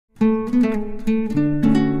Hello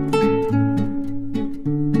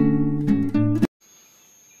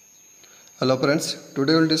friends,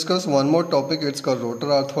 today we will discuss one more topic. It's called rotor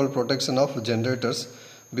earth fault protection of generators.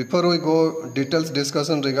 Before we go details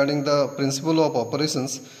discussion regarding the principle of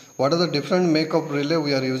operations, what are the different make of relay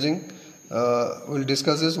we are using, we'll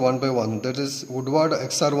discuss this one by one. That is Woodward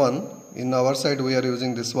XR1. In our side we are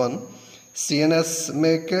using this one. CNS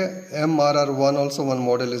make MRR1 also one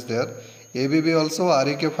model is there. ABB also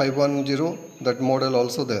REK510, that model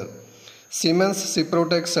also there. Siemens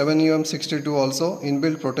Ciprotec 7UM62 also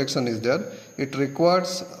inbuilt protection is there. It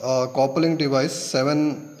requires a coupling device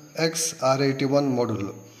 7XR81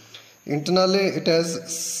 module. Internally it has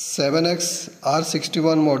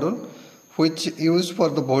 7XR61 module which used for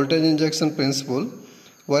the voltage injection principle,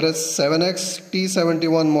 whereas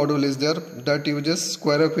 7XT71 module is there that uses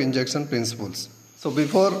square wave injection principles. So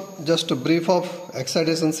before, just a brief of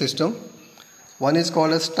excitation system. One is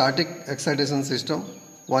called as static excitation system.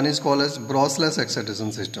 One is called as brushless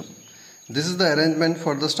excitation system. This is the arrangement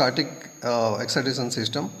for the static excitation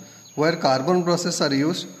system, where carbon brushes are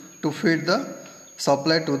used to feed the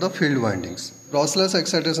supply to the field windings. Brushless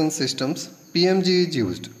excitation systems, PMG is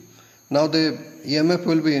used. Now the EMF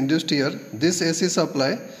will be induced here. This AC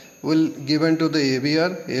supply will given to the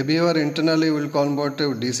ABR. ABR internally will convert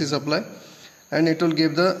to DC supply and it will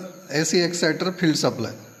give the AC exciter field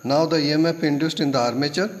supply. Now the EMF induced in the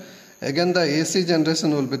armature. Again the AC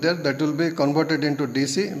generation will be there, that will be converted into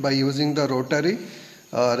DC by using the rotary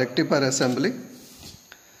rectifier assembly.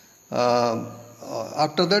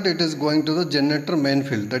 After that it is going to the generator main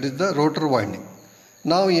field, that is the rotor winding.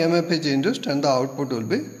 Now EMF is induced and the output will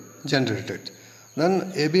be generated.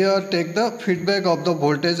 Then ABR take the feedback of the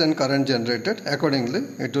voltage and current generated. Accordingly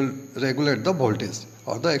it will regulate the voltage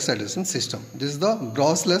or the excitation system. This is the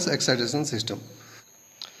brushless excitation system.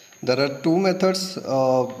 There are two methods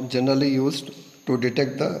generally used to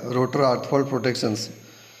detect the rotor earth fault protections.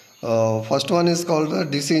 First one is called the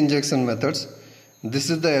DC injection methods.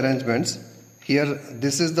 This is the arrangements. Here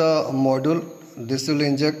this is the module. This will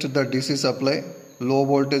inject the DC supply, low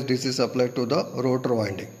voltage DC supply to the rotor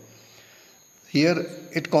winding. Here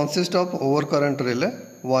it consists of overcurrent relay,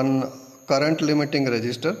 one current limiting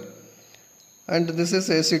resistor, and this is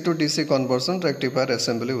AC to DC conversion rectifier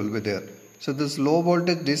assembly will be there. So this low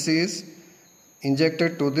voltage DC is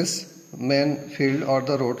injected to this main field or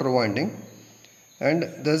the rotor winding, and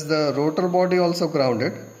there's the rotor body also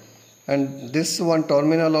grounded, and this one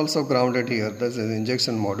terminal also grounded here. There's an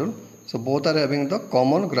injection module. So both are having the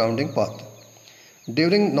common grounding path.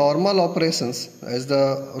 During normal operations, as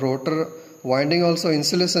the rotor winding also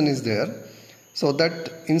insulation is there, so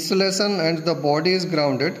that insulation and the body is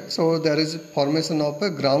grounded, so there is formation of a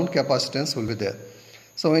ground capacitance will be there.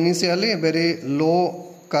 So initially very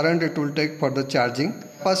low current it will take for the charging.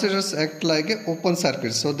 Capacitors act like a open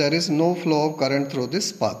circuit, so there is no flow of current through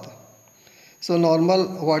this path. So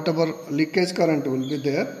normal whatever leakage current will be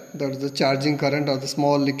there, that is the charging current or the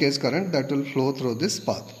small leakage current, that will flow through this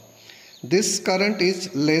path. This current is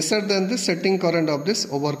lesser than the setting current of this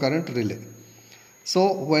overcurrent relay.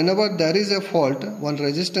 So whenever there is a fault, one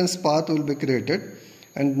resistance path will be created,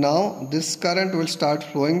 and now this current will start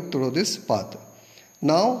flowing through this path.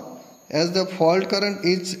 Now as the fault current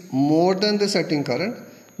is more than the setting current,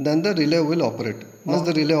 then the relay will operate. Once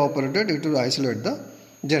the relay operated, it will isolate the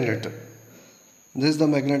generator. This is the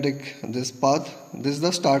magnetic, this path, this is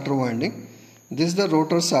the starter winding, this is the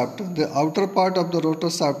rotor shaft. The outer part of the rotor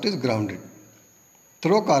shaft is grounded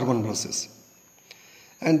through carbon brushes,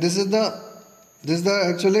 and this is the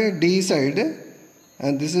actually D side,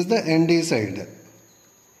 and this is the ND side.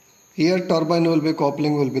 Here turbine will be,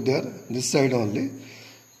 coupling will be there, this side only.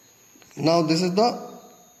 Now this is the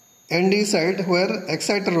ND side where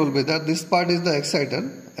exciter will be there. This part is the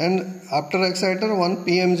exciter, and after exciter one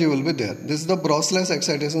PMG will be there. This is the brushless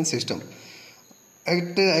excitation system.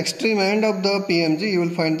 At the extreme end of the PMG you will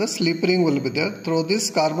find the slip ring will be there. Through this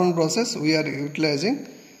carbon process we are utilizing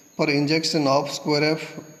for injection of square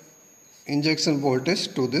wave injection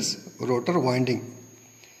voltage to this rotor winding.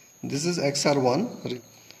 This is XR1,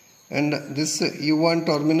 and this U1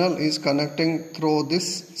 terminal is connecting through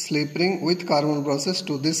this slip ring with carbon process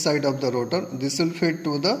to this side of the rotor. This will feed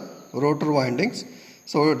to the rotor windings.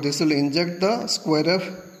 So this will inject the square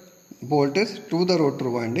wave voltage to the rotor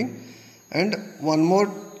winding, and one more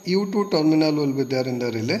U2 terminal will be there in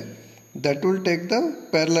the relay, that will take the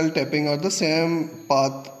parallel tapping or the same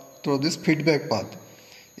path through this feedback path.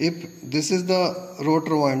 If this is the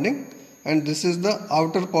rotor winding and this is the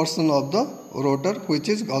outer portion of the rotor which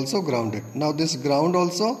is also grounded. Now this ground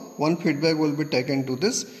also one feedback will be taken to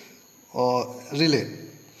this relay.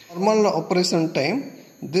 Normal operation time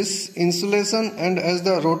this insulation, and as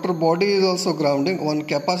the rotor body is also grounding, one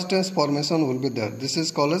capacitance formation will be there. This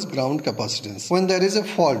is called as ground capacitance. When there is a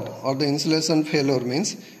fault or the insulation failure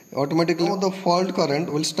means automatically the fault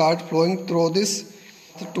current will start flowing through this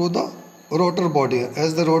to the rotor body.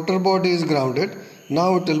 As the rotor body is grounded,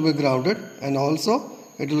 now it will be grounded and also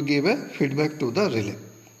it will give a feedback to the relay.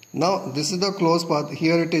 Now this is the closed path.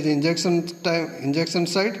 Here it is injection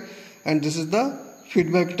side, and this is the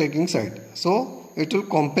feedback taking side. So it will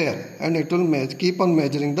compare and it will keep on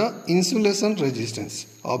measuring the insulation resistance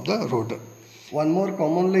of the rotor. One more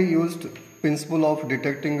commonly used principle of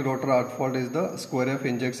detecting rotor arc fault is the square F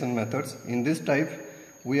injection methods. In this type,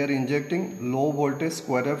 we are injecting low voltage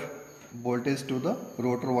square F voltage to the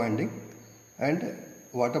rotor winding, and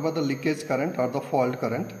whatever the leakage current or the fault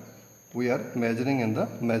current we are measuring in the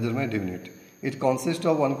measurement unit. It consists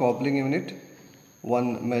of one coupling unit,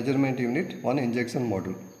 one measurement unit, one injection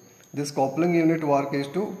module. This coupling unit work is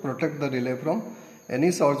to protect the relay from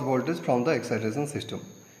any surge voltage from the excitation system.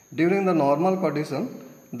 During the normal condition,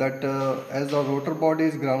 that as the rotor body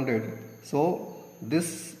is grounded, so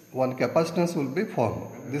this one capacitance will be formed.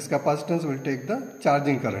 This capacitance will take the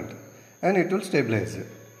charging current and it will stabilize it.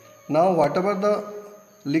 Now whatever the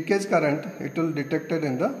leakage current, it will detected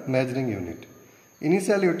in the measuring unit.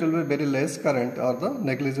 Initially it will be very less current or the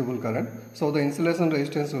negligible current, so the insulation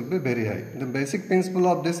resistance will be very high. The basic principle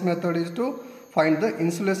of this method is to find the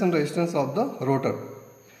insulation resistance of the rotor.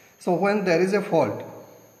 So when there is a fault,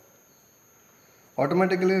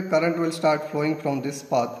 automatically current will start flowing from this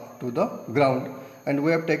path to the ground, and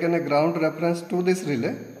we have taken a ground reference to this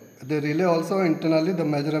relay. The relay also internally, the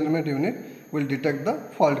measurement unit will detect the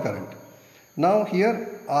fault current. Now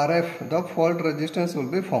here RF, the fault resistance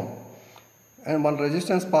will be formed, and one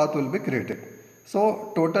resistance path will be created.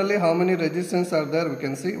 So totally how many resistance are there, we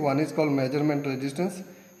can see. One is called measurement resistance,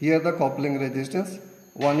 here the coupling resistance,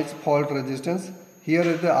 one is fault resistance, here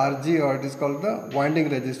is the RG, or it is called the winding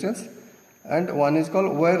resistance, and one is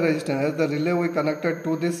called wear resistance. As the relay we connected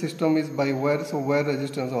to this system is by wear, so wear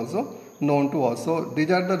resistance also known to us. So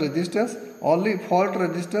these are the resistance, only fault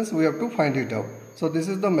resistance we have to find it out. So this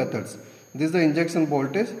is the methods. This is the injection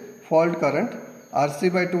voltage, fault current,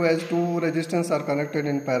 RC by 2, as two resistance are connected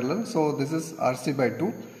in parallel, so this is RC by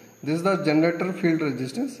 2. This is the generator field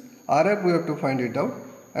resistance. RF we have to find it out,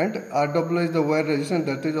 and RW is the wear resistance,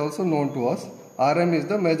 that is also known to us. RM is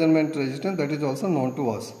the measurement resistance, that is also known to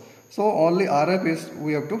us. So only RF is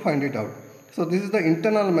we have to find it out. So this is the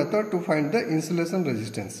internal method to find the insulation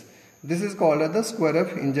resistance. This is called as the square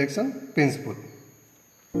F injection principle.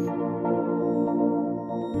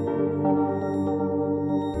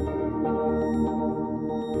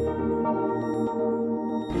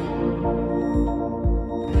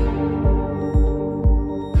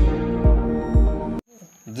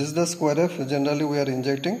 This is the square F generally we are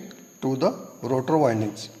injecting to the rotor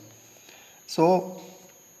windings. So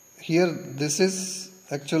here this is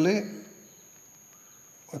actually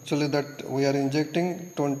that we are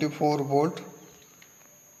injecting 24 volt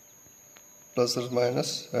plus or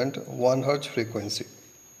minus and 1 Hz frequency.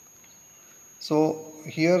 So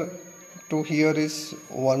here to here is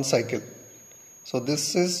 1 cycle. So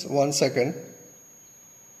this is 1 second.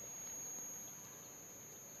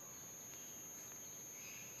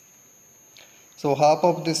 So half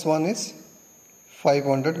of this one is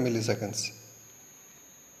 500 milliseconds.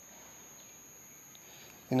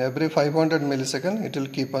 In every 500 millisecond, it will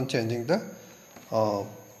keep on changing the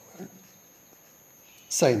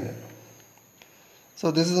sign. So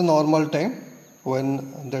this is a normal time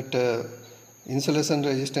when that insulation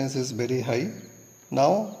resistance is very high.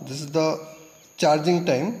 Now this is the charging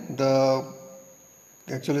time.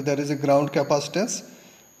 Actually there is a ground capacitance.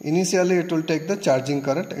 Initially it will take the charging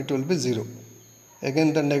current, it will be 0.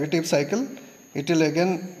 Again the negative cycle, it will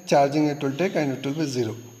again charging it will take and it will be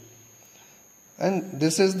 0. And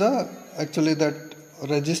this is the actually that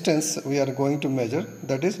resistance we are going to measure,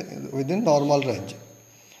 that is within normal range.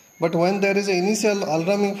 But when there is an initial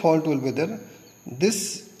alarming fault will be there,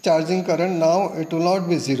 this charging current now it will not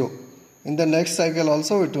be 0. In the next cycle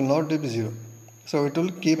also it will not be 0. So it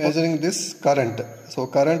will keep measuring this current. So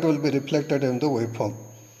current will be reflected in the waveform.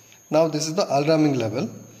 Now this is the alarming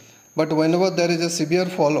level. But whenever there is a severe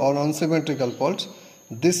fall or unsymmetrical faults,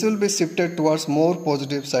 this will be shifted towards more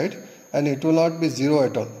positive side and it will not be 0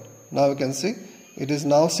 at all. Now you can see it is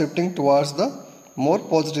now shifting towards the more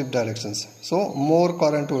positive directions. So more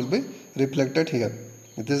current will be reflected here.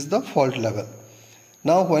 This is the fault level.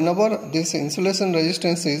 Now whenever this insulation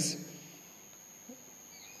resistance is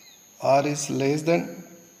R is less than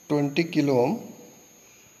 20 kilo ohm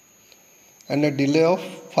and a delay of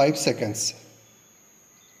 5 seconds.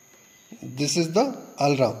 This is the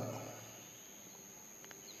alarm,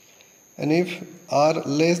 and if R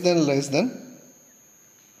less than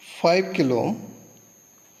 5 kilo ohm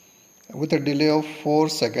with a delay of 4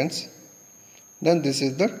 seconds, then this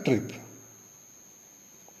is the trip.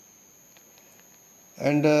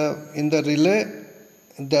 And in the relay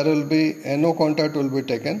there will be NO contact will be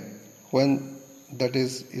taken when that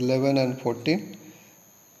is 11 and 14,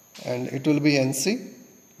 and it will be NC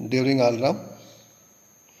during alarm,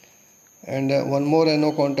 and one more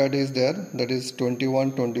NO contact is there, that is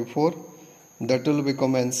 21, 24, that will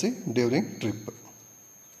become NC during trip.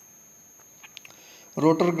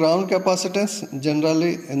 Rotor ground capacitance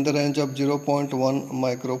generally in the range of 0.1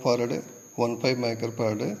 microfarad, 15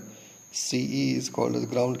 microfarad. CE is called as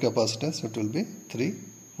ground capacitance, it will be 3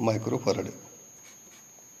 microfarad.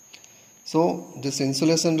 So this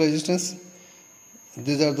insulation resistance,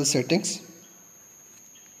 these are the settings.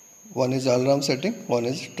 One is alarm setting, one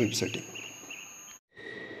is trip setting.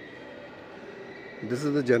 This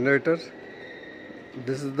is the generator.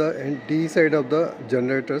 This is the D side of the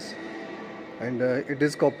generators, and it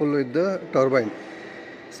is coupled with the turbine.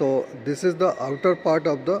 So this is the outer part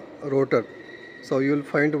of the rotor. So you will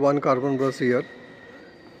find one carbon brush here,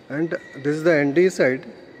 and this is the ND side.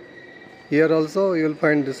 Here also you will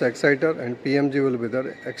find this exciter and PMG will be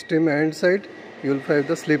there. Extreme end side you will find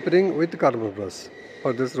the slip ring with carbon brush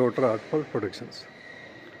for this rotor outfall protections.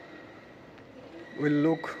 We'll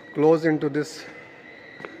look close into this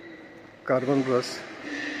carbon brush.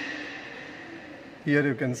 Here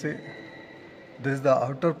you can see this is the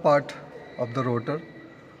outer part of the rotor,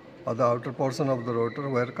 or the outer portion of the rotor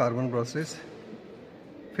where carbon brush is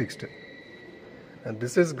fixed, and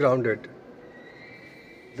this is grounded.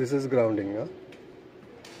 This is grounding,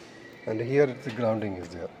 and here the grounding is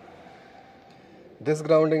there. This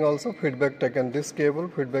grounding also feedback taken, this cable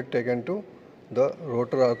feedback taken to the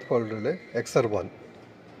rotor outfall relay XR1.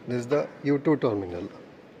 This is the U2 terminal.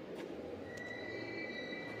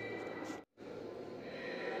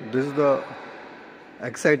 This is the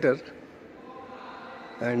exciter,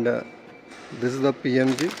 and this is the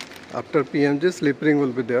PMG. After PMG, slip ring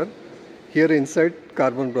will be there. Here inside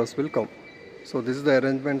carbon brush will come. So this is the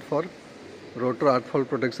arrangement for rotor outfall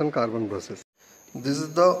protection carbon brushes. This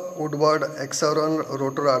is the Woodward XR1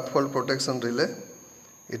 rotor outfall protection relay.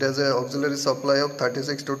 It has an auxiliary supply of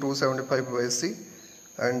 36 to 275 AC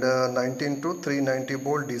and 19 to 390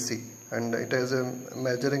 volt DC, and it has a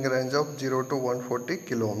measuring range of 0 to 140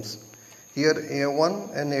 kilo ohms. Here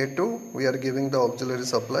A1 and A2 we are giving the auxiliary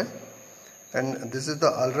supply, and this is the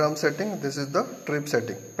alarm setting, this is the trip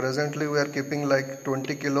setting. Presently we are keeping like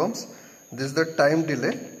 20 kilo ohms. This is the time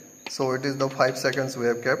delay, so it is the 5 seconds we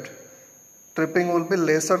have kept. Tripping will be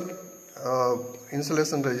lesser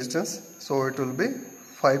insulation resistance, so it will be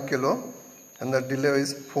 5 kilo, and the delay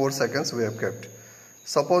is 4 seconds we have kept.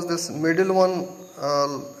 Suppose this middle one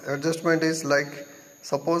adjustment is like,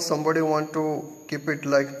 suppose somebody want to keep it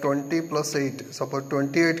like 20 plus 8, suppose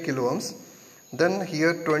 28 kilo ohms, then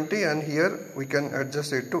here 20 and here we can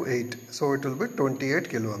adjust it to 8, so it will be 28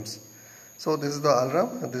 kilo ohms. So this is the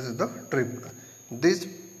alarm and this is the trip. These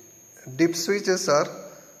dip switches are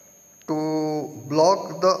to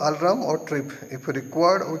block the alarm or trip. If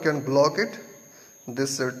required we can block it,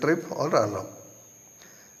 this trip or alarm.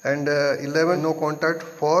 And 11 no contact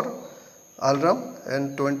for alarm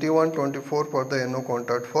and 21, 24 for the NO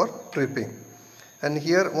contact for tripping. And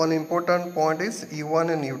here one important point is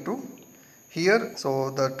E1 and U2. Here, so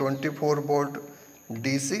the 24 volt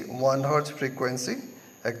DC 1 Hz frequency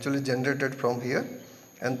actually generated from here,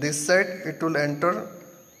 and this side it will enter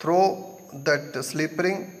through that slip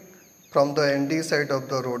ring from the ND side of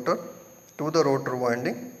the rotor to the rotor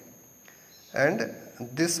winding, and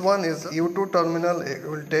this one is U2 terminal. It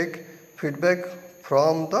will take feedback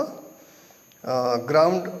from the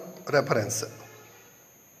ground reference.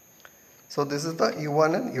 So this is the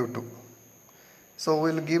U1 and U2. So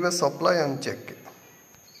we will give a supply and check.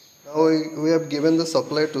 Now we have given the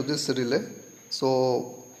supply to this relay.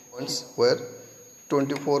 So once where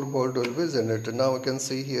 24 volt will be generated. Now we can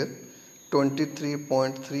see here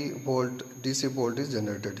 23.3 volt DC voltage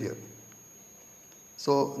generated here.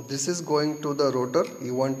 So this is going to the rotor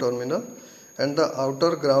E1 terminal, and the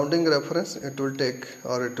outer grounding reference it will take,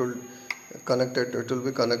 or it will connected, it will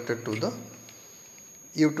be connected to the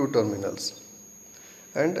U2 terminals.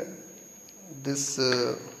 And this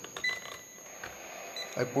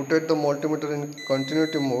I put at the multimeter in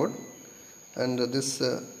continuity mode, and this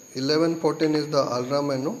 1114 is the alarm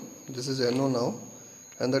NO, this is NO now,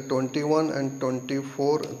 and the 21 and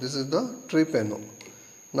 24 this is the trip NO.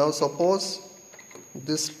 Now suppose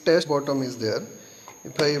this test bottom is there.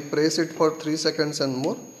 If I press it for 3 seconds and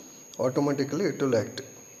more, automatically it will act.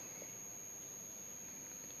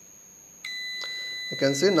 You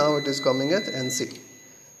can see now it is coming as NC,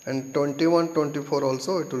 and 21, 24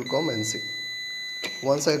 also it will come NC.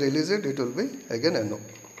 Once I release it, it will be again NO.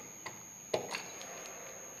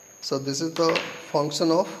 So this is the function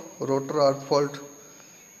of rotor arc fault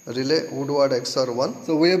relay Woodward XR1.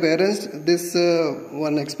 So we have arranged this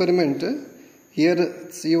one experiment. Here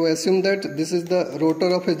you assume that this is the rotor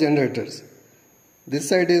of a generator. This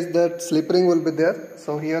side is that slip ring will be there.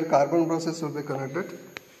 So here carbon brushes will be connected.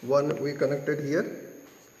 One we connected here,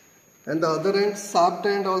 and the other end, shaft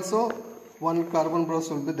end also, one carbon brush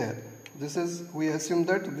will be there. This is, we assume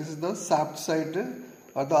that this is the shaft side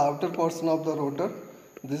or the outer portion of the rotor.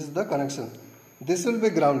 This is the connection. This will be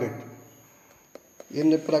grounded.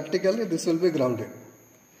 Practically this will be grounded,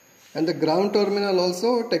 and the ground terminal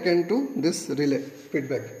also taken to this relay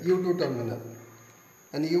feedback U2 terminal,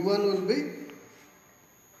 and U1 will be,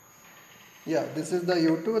 yeah, this is the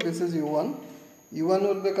U2, this is U1. U1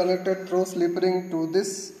 will be connected through slip ring to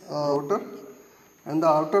this rotor, and the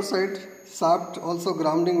outer side shaft also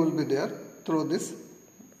grounding will be there through this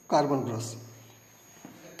carbon brush.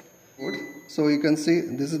 Good. So you can see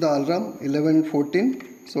this is the alarm 11,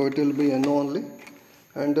 14, so it will be NO only,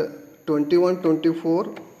 and 21,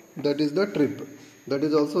 24, that is the trip, that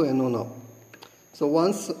is also NO now. So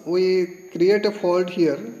once we create a fault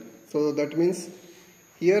here, so that means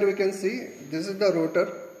here we can see this is the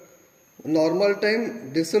rotor. Normal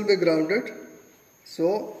time this will be grounded,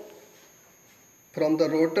 so from the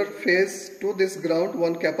rotor face to this ground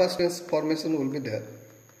one capacitance formation will be there,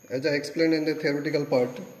 as I explained in the theoretical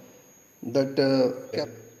part, that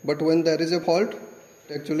but when there is a fault,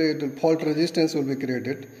 actually the fault resistance will be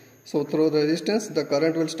created. So through resistance the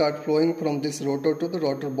current will start flowing from this rotor to the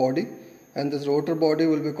rotor body, and this rotor body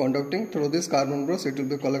will be conducting through this carbon brush. It will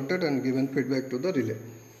be collected and given feedback to the relay.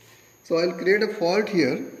 So I will create a fault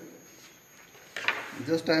here.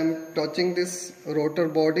 Just I am touching this rotor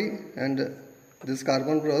body and this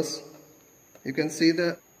carbon brush. You can see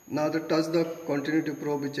the, now the touch the continuity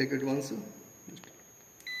probe, we check it once.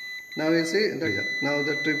 Now you see that now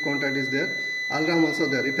the trip contact is there. Alarm also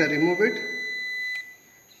there. If I remove it,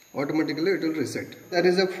 automatically it will reset. There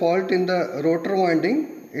is a fault in the rotor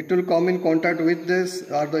winding. It will come in contact with this,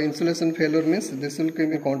 or the insulation failure means this will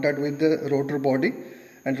come in contact with the rotor body.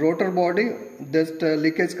 And rotor body, this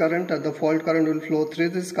leakage current or the fault current will flow through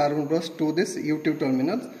this carbon brush to this U2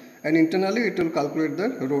 terminals, and internally it will calculate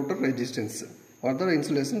the rotor resistance or the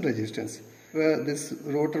insulation resistance. Where this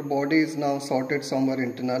rotor body is now sorted somewhere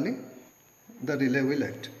internally, the relay will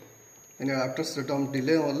act. And after certain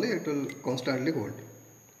delay only it will constantly hold.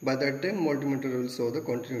 By that time multimeter will show the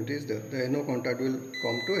continuity is there. The NO contact will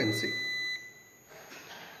come to NC.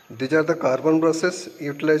 These are the carbon brushes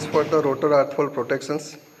utilized for the rotor arc fault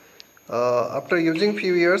protections. After using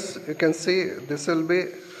few years, you can see this will be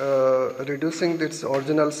reducing its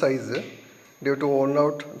original size due to worn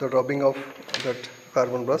out the rubbing of that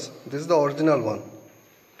carbon brush. This is the original one.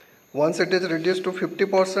 Once it is reduced to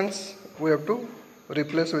 50%, we have to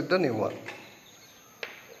replace with the new one.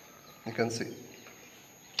 You can see.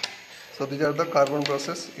 So these are the carbon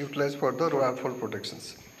brushes utilized for the rotor arc fault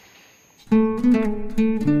protections.